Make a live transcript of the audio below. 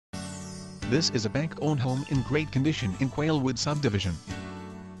This is a bank-owned home in great condition in Quailwood subdivision.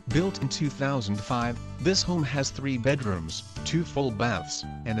 Built in 2005, this home has 3 bedrooms, 2 full baths,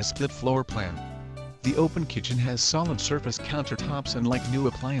 and a split floor plan. The open kitchen has solid surface countertops and like new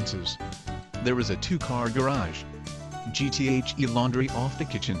appliances. There is a 2-car garage. GTHE laundry off the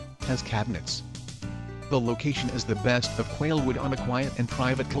kitchen, has cabinets. The location is the best of Quailwood on a quiet and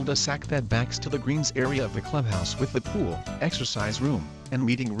private cul-de-sac that backs to the greens area of the clubhouse with the pool, exercise room, and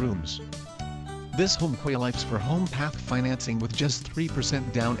meeting rooms. This home qualifies for home path financing with just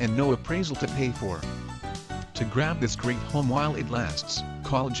 3% down and no appraisal to pay for. To grab this great home while it lasts,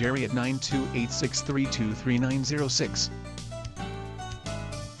 call Jerry at 928-632-3906.